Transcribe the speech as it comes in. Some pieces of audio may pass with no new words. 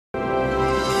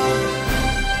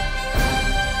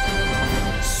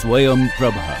Swayam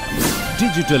Prabha.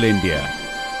 Digital India.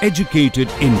 Educated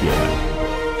India.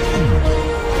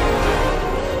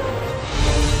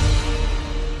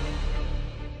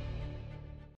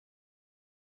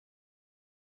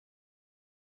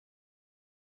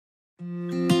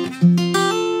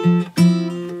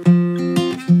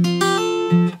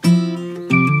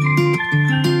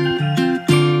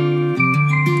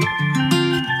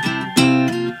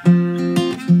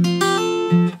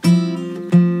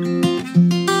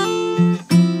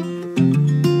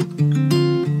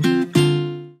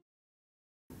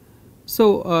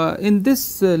 So, in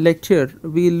this lecture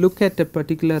we will look at a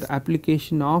particular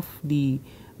application of the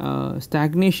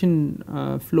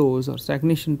stagnation flows or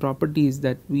stagnation properties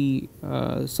that we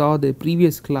saw the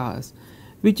previous class,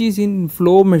 which is in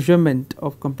flow measurement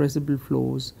of compressible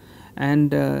flows,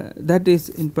 and that is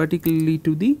in particularly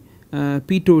to the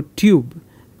Pitot tube.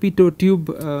 Pitot tube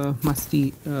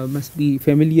must be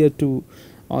familiar to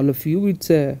all of you. It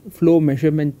is a flow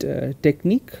measurement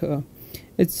technique.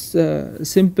 It's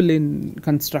simple in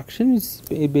construction. It's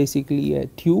basically a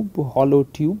tube, hollow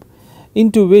tube,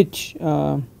 into which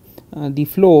the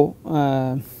flow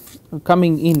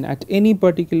coming in at any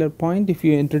particular point. If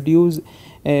you introduce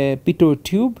a Pitot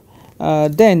tube,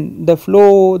 then the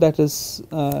flow that is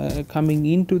coming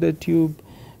into the tube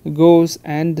goes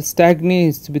and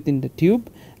stagnates within the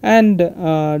tube, and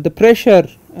the pressure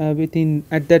within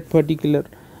at that particular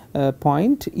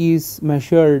point is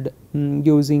measured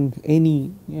using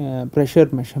any pressure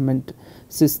measurement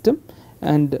system.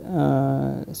 And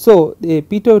so the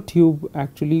Pitot tube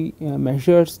actually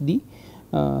measures the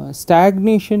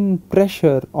stagnation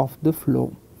pressure of the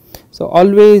flow. So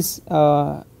always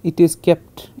it is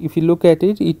kept, if you look at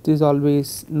it, it is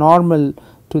always normal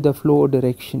to the flow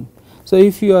direction. So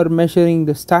if you are measuring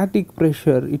the static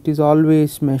pressure, it is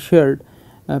always measured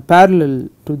parallel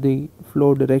to the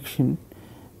flow direction.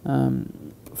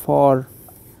 For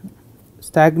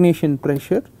stagnation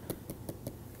pressure,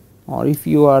 or if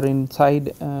you are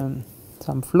inside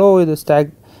some flow, the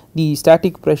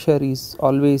static pressure is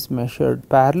always measured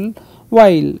parallel,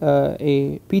 while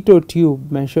a Pitot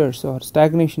tube measures, or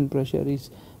stagnation pressure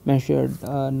is measured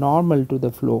normal to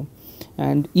the flow,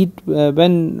 and it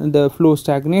when the flow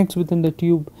stagnates within the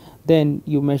tube, then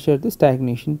you measure the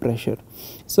stagnation pressure.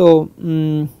 So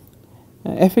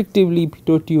effectively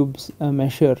Pitot tubes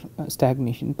measure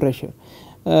stagnation pressure,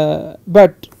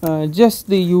 but just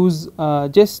the use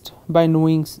just by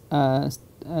knowing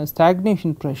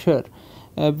stagnation pressure,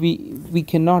 we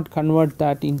cannot convert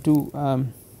that into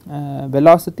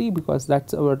velocity, because that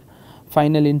is our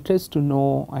final interest, to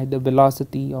know either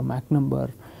velocity or Mach number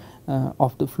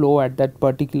of the flow at that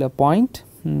particular point.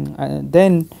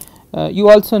 Then you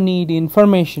also need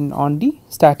information on the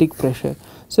static pressure.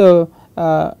 So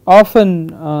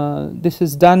often this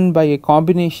is done by a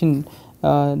combination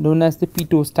known as the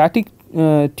Pitot-static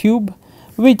tube,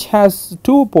 which has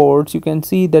two ports. You can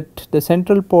see that the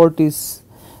central port is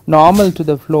normal to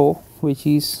the flow, which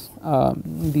is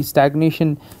the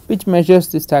stagnation, which measures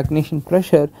the stagnation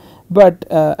pressure, but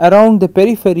around the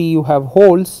periphery you have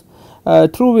holes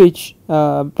through which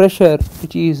pressure,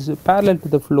 which is parallel to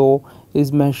the flow,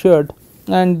 is measured,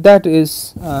 and that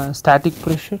is static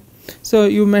pressure. So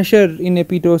you measure in a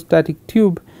Pitot-static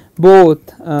tube both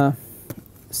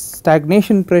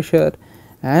stagnation pressure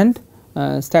and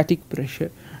static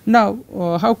pressure. Now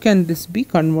how can this be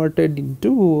converted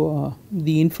into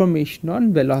the information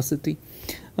on velocity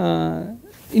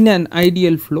in an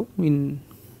ideal flow, in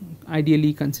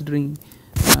ideally considering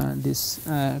this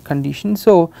condition.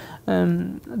 So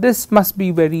this must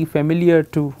be very familiar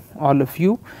to all of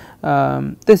you.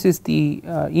 This is the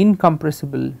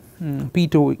incompressible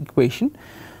Pitot equation.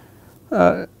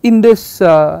 In this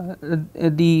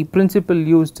the principle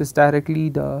used is directly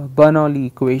the Bernoulli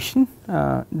equation.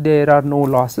 There are no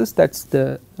losses, that is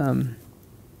the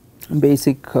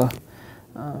basic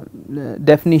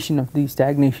definition of the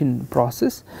stagnation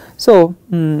process. So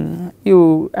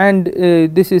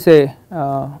this is a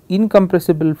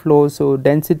incompressible flow, so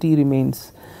density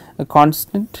remains a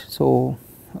constant. So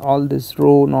all this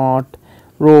rho naught,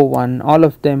 rho 1, all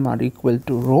of them are equal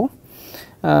to rho.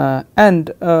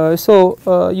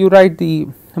 So you write the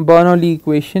Bernoulli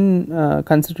equation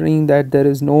considering that there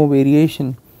is no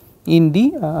variation in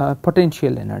the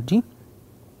potential energy,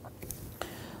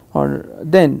 or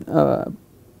then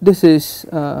this is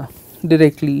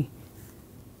directly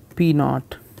P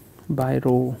naught by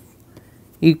rho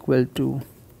equal to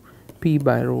P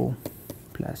by rho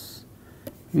plus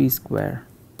V square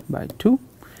by 2,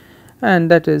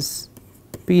 and that is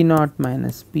P naught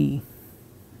minus P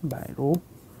by rho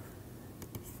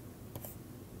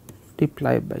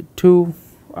multiplied by 2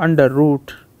 under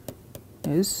root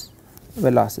is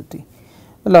velocity.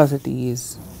 Velocity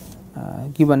is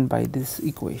given by this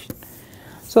equation.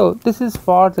 So, this is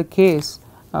for the case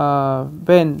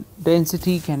when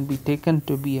density can be taken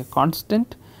to be a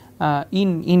constant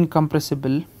in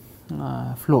incompressible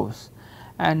flows,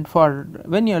 and for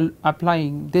when you are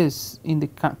applying this in the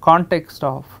context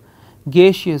of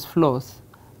gaseous flows,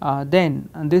 then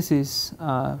this is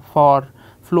for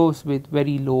flows with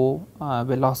very low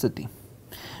velocity.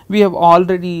 We have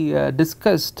already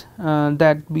discussed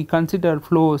that we consider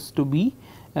flows to be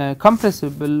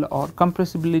compressible, or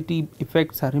compressibility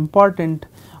effects are important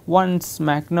once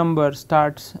Mach number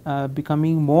starts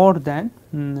becoming more than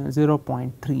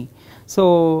 0.3.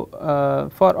 So,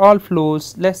 for all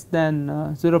flows less than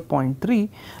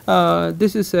 0.3,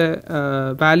 this is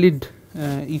a valid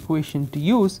equation to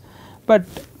use, but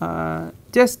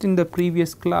just in the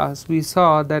previous class we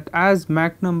saw that as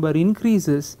Mach number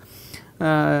increases,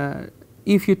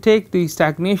 if you take the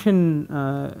stagnation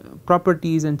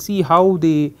properties and see how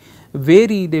they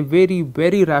vary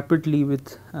very rapidly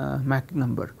with Mach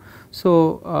number.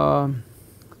 So,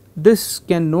 this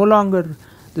can no longer,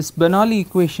 this Bernoulli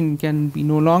equation can be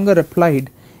no longer applied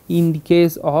in the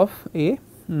case of a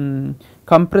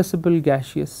compressible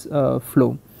gaseous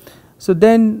flow. So,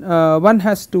 then one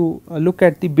has to look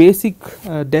at the basic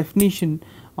definition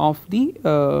of the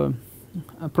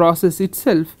process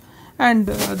itself, and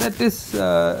that is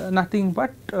nothing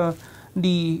but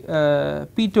the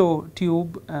Pitot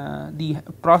tube. The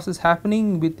process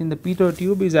happening within the Pitot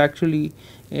tube is actually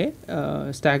a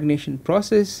stagnation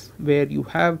process, where you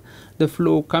have the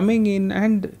flow coming in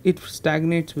and it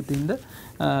stagnates within the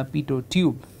Pitot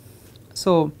tube.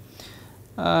 So,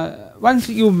 once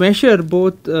you measure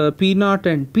both P naught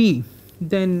and P,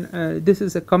 then this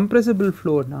is a compressible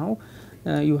flow. Now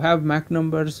you have Mach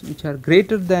numbers which are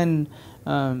greater than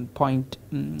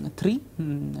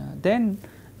 0.3, then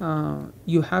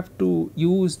you have to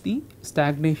use the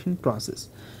stagnation process,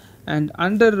 and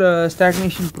under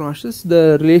stagnation process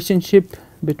the relationship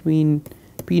between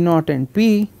P naught and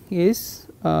P is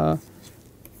 1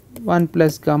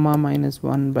 plus gamma minus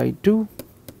 1 by 2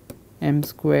 m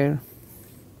square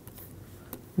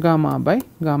gamma by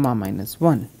gamma minus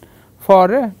 1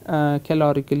 for a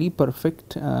calorically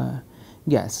perfect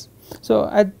gas. So,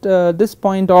 at this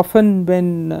point often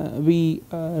when we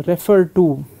refer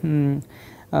to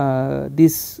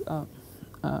these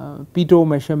Pitot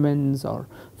measurements or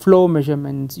flow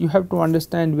measurements, you have to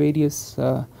understand various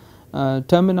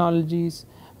terminologies.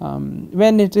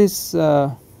 When it is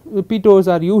Pitots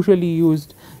are usually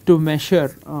used to measure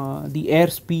the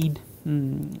airspeed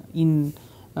in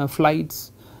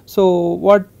flights. So,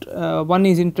 what one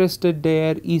is interested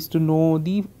there is to know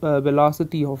the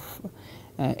velocity of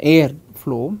air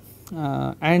flow,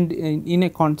 and in a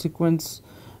consequence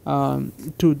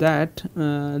to that,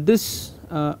 this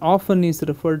often is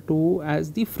referred to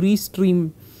as the free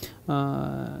stream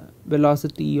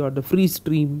velocity or the free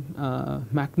stream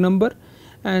Mach number,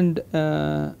 and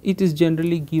it is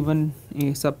generally given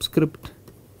a subscript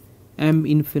m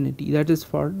infinity, that is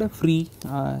for the free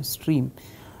stream.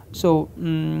 So,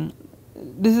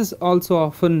 this is also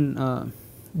often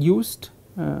used,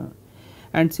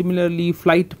 and similarly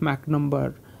flight Mach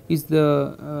number is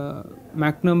the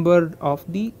Mach number of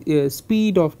the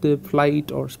speed of the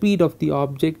flight or speed of the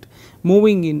object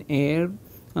moving in air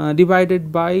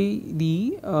divided by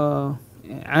the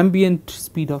ambient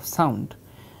speed of sound.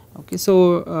 Okay,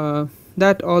 so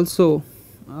that also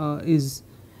is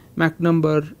Mach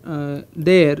number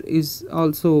there is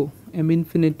also m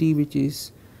infinity, which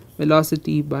is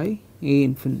velocity by a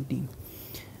infinity.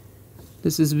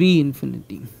 This is v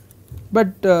infinity.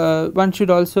 But one should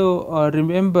also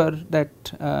remember that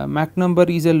Mach number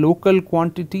is a local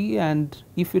quantity, and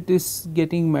if it is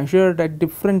getting measured at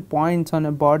different points on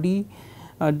a body,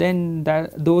 then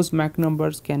those Mach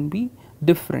numbers can be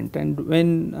different, and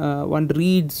when one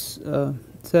reads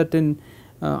certain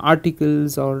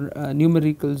articles or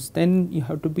numericals, then you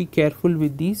have to be careful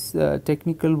with these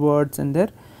technical words and their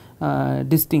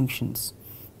distinctions.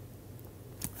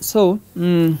 So,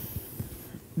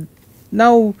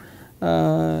 now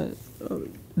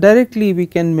directly we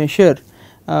can measure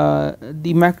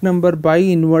the Mach number by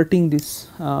inverting this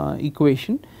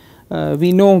equation.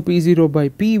 We know P0 by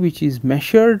P, which is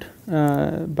measured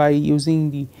by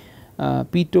using the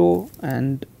Pitot,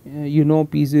 and you know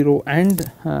P0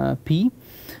 and P.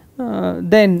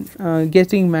 Then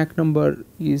getting Mach number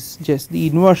is just the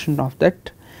inversion of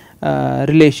that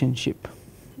relationship.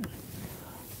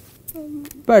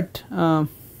 But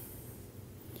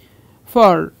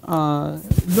for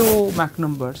low Mach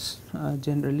numbers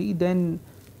generally, then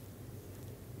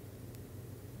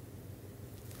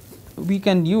we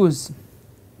can use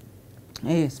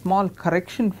a small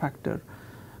correction factor.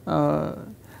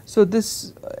 So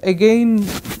this again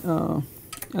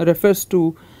refers to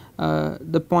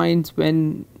the points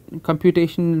when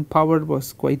computational power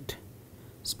was quite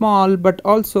small, but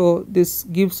also this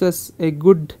gives us a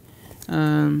good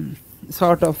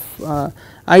sort of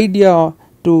idea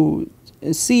to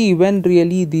see when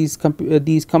really these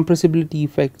compressibility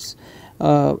effects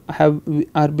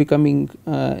are becoming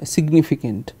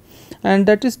significant, and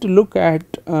that is to look at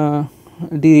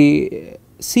the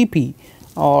CP,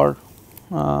 or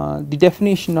the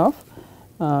definition of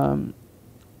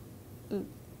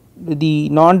the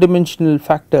non-dimensional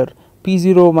factor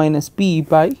P0 minus P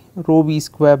by rho v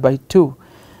square by 2.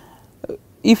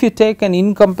 If you take an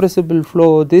incompressible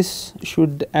flow, this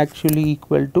should actually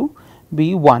equal to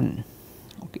be 1.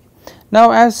 Okay.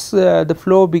 Now as the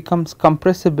flow becomes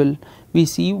compressible, we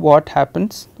see what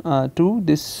happens to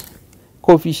this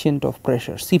coefficient of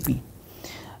pressure Cp.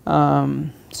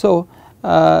 So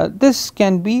this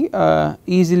can be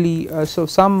easily so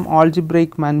some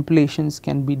algebraic manipulations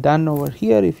can be done over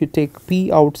here. If you take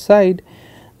P outside,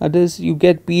 this you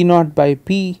get P naught by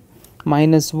P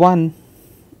minus 1,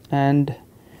 and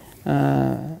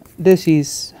this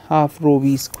is half rho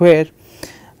v square.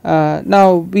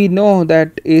 Now we know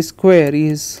that A square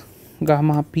is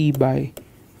gamma P by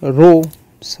rho.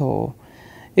 So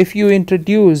if you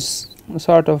introduce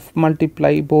sort of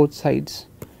multiply both sides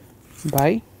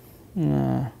by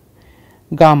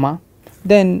gamma,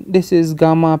 then this is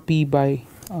gamma P by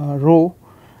rho,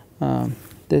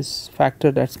 this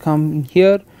factor that is come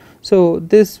here. So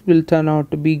this will turn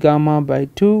out to be gamma by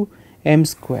 2 m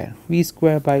square, v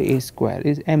square by a square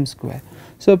is m square.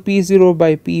 So P0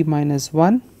 by P minus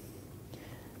 1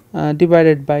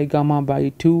 divided by gamma by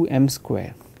 2 m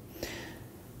square.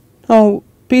 Now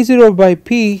P0 by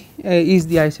P is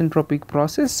the isentropic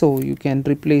process, so you can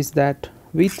replace that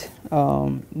with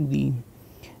the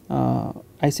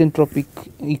isentropic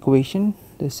equation.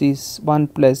 This is 1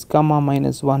 plus gamma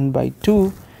minus 1 by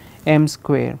 2 m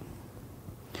square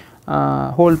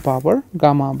whole power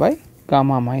gamma by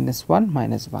gamma minus 1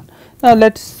 minus 1. Now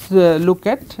let us look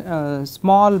at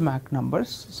small Mach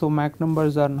numbers. So Mach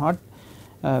numbers are not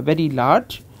very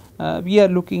large. We are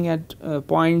looking at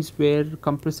points where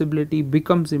compressibility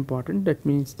becomes important. That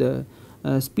means the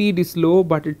speed is low,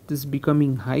 but it is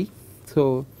becoming high.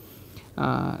 So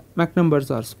Mach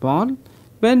numbers are small.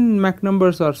 When Mach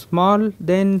numbers are small,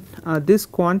 then this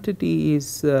quantity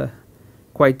is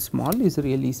quite small, is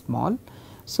really small.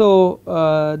 So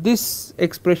this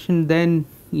expression then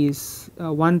is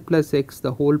 1 plus x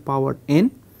the whole power n,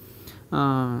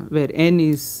 where n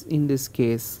is in this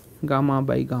case gamma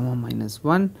by gamma minus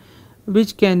 1,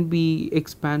 which can be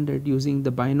expanded using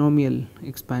the binomial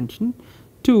expansion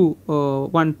to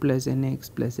 1 plus nx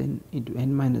plus n into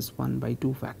n minus 1 by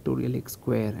 2 factorial x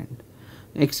square and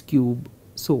x cube,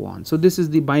 so on. So this is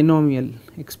the binomial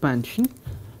expansion.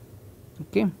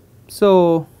 Okay.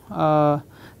 So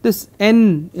this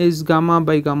n is gamma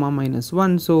by gamma minus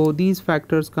 1, so these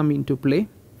factors come into play.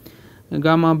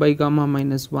 Gamma by gamma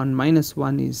minus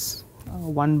 1 is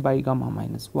 1 by gamma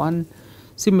minus 1.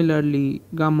 Similarly,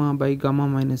 gamma by gamma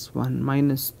minus 1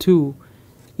 minus 2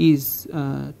 is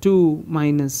 2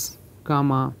 minus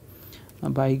gamma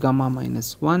by gamma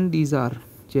minus 1. These are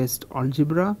just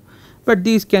algebra, but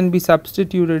these can be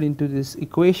substituted into this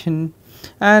equation,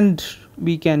 and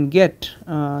we can get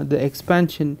the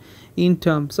expansion in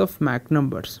terms of Mach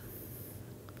numbers,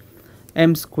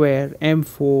 m square,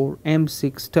 m4,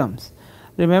 m6 terms.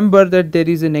 Remember that there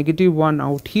is a negative 1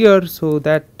 out here, so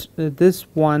that this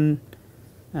 1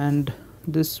 and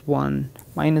this 1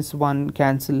 minus 1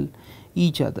 cancel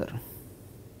each other.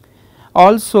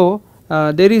 Also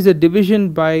there is a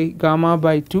division by gamma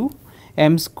by 2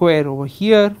 m square over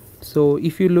here. So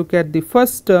if you look at the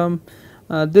first term,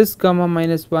 this gamma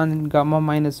minus 1 and gamma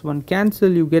minus 1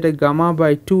 cancel, you get a gamma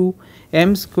by 2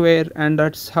 m square, and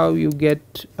that is how you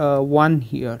get 1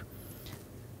 here.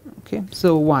 Okay,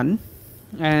 so 1,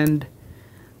 and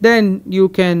then you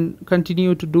can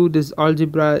continue to do this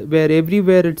algebra where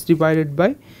everywhere it is divided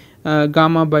by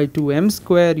gamma by 2 m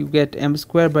square, you get m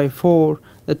square by 4.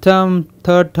 The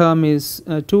third term is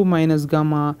 2 minus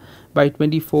gamma by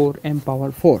 24 m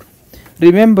power 4.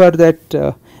 Remember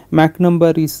that Mach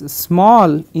number is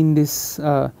small in this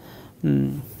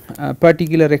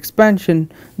particular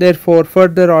expansion, therefore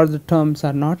further order terms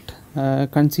are not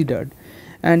considered,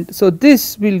 and so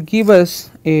this will give us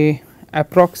a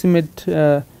approximate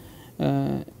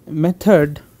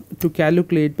method to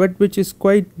calculate, but which is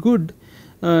quite good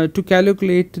to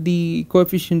calculate the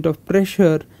coefficient of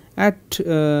pressure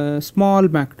at small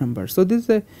Mach number. So, this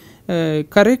is a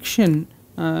correction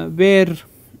where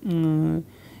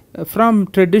from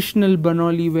traditional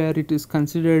Bernoulli, where it is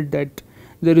considered that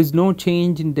there is no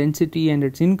change in density and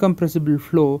it is incompressible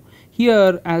flow.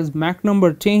 Here, as Mach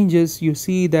number changes, you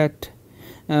see that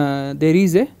there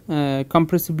is a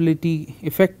compressibility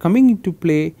effect coming into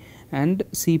play and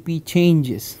Cp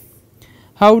changes.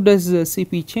 How does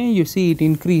Cp change? You see it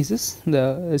increases the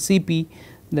Cp,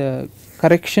 the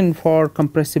correction for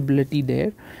compressibility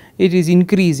there, it is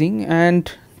increasing,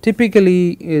 and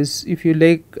typically is, if you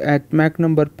look at Mach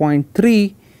number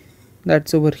 0.3, that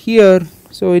is over here.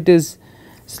 So, it is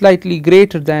slightly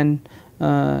greater than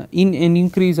in an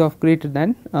increase of greater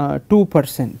than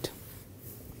 2%.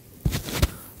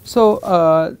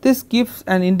 So, this gives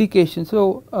an indication.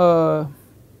 So,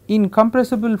 in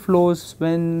compressible flows,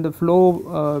 when the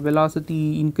flow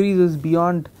velocity increases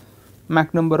beyond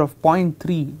Mach number of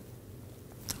 0.3,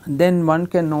 then one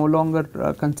can no longer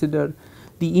consider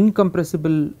the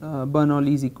incompressible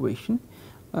Bernoulli's equation.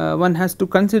 One has to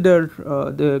consider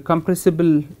the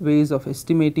compressible ways of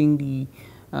estimating the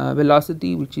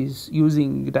velocity, which is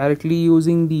directly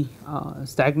using the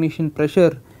stagnation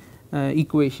pressure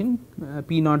equation,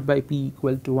 P naught by P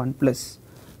equal to 1 plus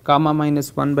gamma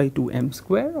minus 1 by 2 m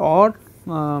square, or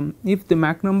if the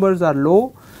Mach numbers are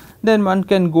low, then one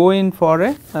can go in for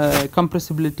a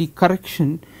compressibility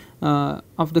correction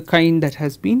of the kind that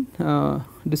has been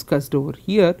discussed over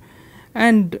here,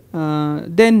 and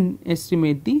then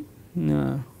estimate the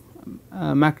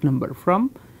Mach number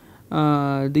from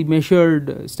the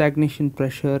measured stagnation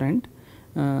pressure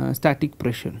and static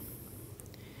pressure.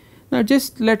 Now,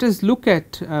 just let us look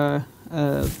at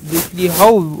briefly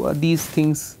how these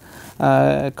things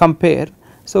compare.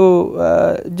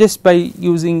 So, just by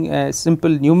using a simple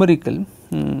numerical,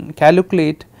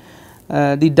 calculate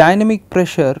the dynamic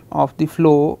pressure of the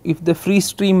flow if the free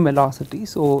stream velocity.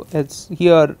 So, it's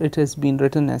here it has been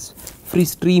written as free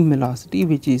stream velocity,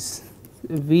 which is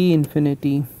V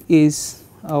infinity is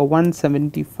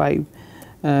 175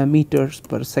 meters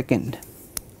per second.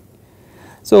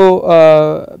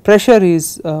 So, pressure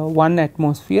is 1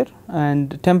 atmosphere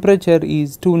and temperature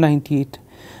is 298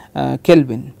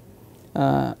 Kelvin.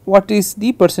 What is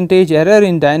the percentage error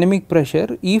in dynamic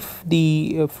pressure if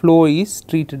the flow is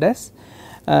treated as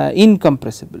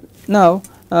incompressible? Now,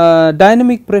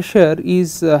 dynamic pressure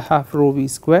is half rho v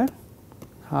square,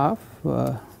 half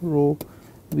rho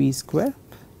v square.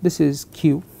 This is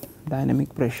Q,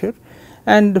 dynamic pressure,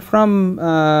 and from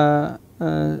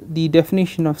the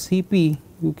definition of Cp,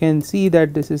 you can see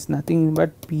that this is nothing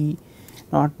but P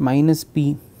naught minus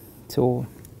P. So,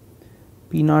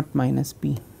 P naught minus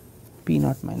P, P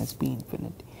naught minus P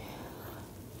infinity.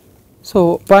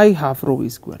 So, pi half rho v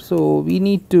square. So, we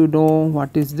need to know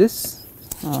what is this.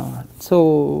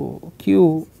 So,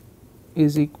 Q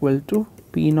is equal to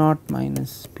P naught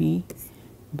minus P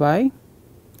by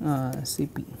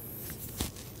Cp.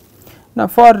 Now,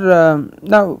 for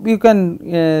now you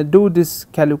can do this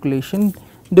calculation.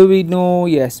 Do we know?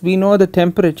 Yes, we know the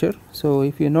temperature. So,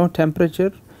 if you know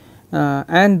temperature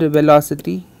and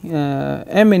velocity,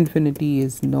 m infinity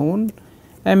is known.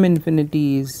 M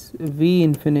infinity is V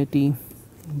infinity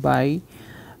by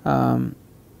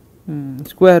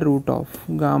square root of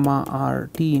gamma r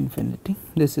T infinity.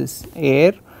 This is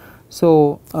air.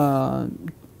 So,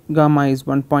 gamma is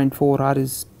 1.4, r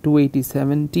is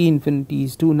 287, T infinity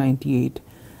is 298,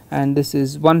 and this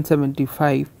is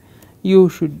 175. You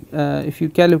should, if you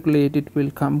calculate, it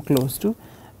will come close to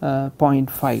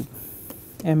 0.5.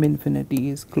 M infinity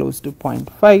is close to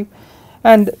 0.5,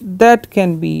 and that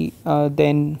can be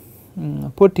then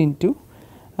put into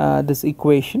this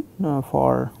equation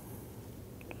for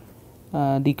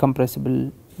the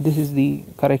compressible. This is the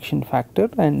correction factor,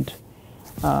 and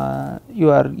you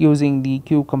are using the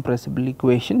Q compressible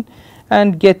equation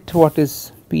and get what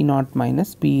is P naught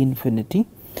minus P infinity.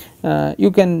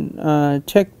 You can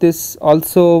check this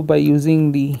also by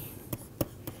using the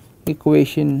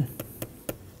equation,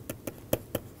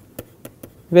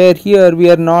 where here we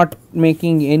are not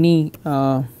making any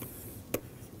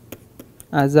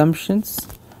assumptions,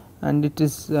 and it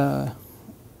is an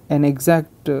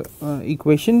exact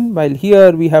equation, while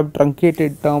here we have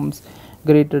truncated terms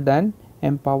greater than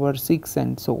m power 6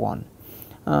 and so on.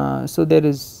 So, there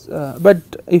is but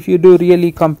if you do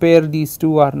really compare, these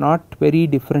two are not very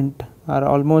different, are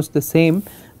almost the same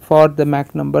for the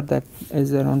Mach number that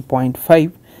is around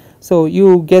 0.5. So,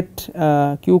 you get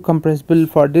Q compressible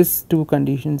for these two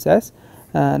conditions as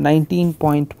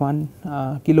 19.1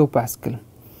 kilopascal.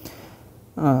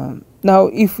 Now,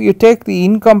 if you take the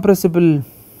incompressible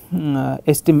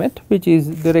estimate, which is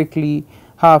directly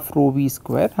half rho v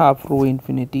square, half rho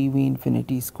infinity v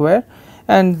infinity square,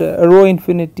 and rho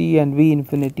infinity and v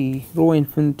infinity, rho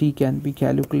infinity can be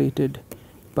calculated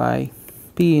by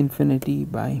p infinity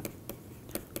by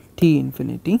t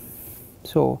infinity.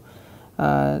 So,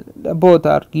 both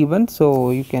are given,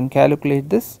 so you can calculate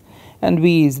this, and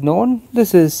V is known,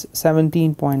 this is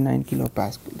 17.9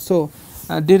 kilopascal. So,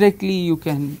 directly you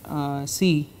can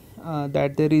see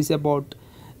that there is about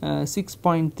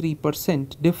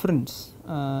 6.3% difference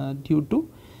due to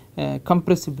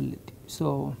compressibility.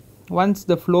 So, once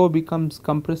the flow becomes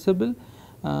compressible,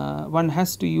 one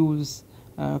has to use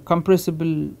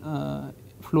compressible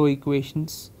flow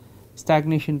equations,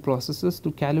 stagnation processes,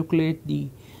 to calculate the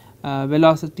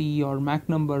velocity or Mach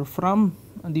number from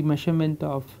the measurement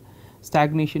of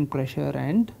stagnation pressure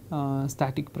and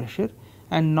static pressure,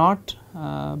 and not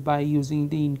by using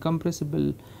the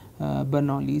incompressible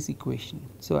Bernoulli's equation.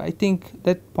 So, I think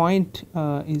that point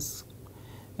is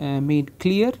made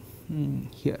clear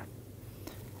here.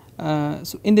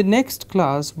 So, in the next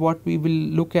class what we will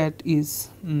look at is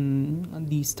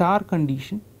the star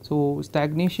condition. So,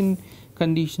 stagnation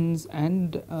conditions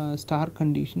and star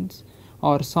conditions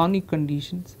or sonic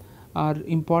conditions are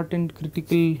important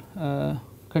critical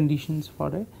conditions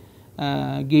for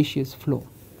a gaseous flow.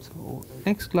 So,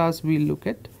 next class we will look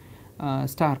at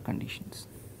star conditions.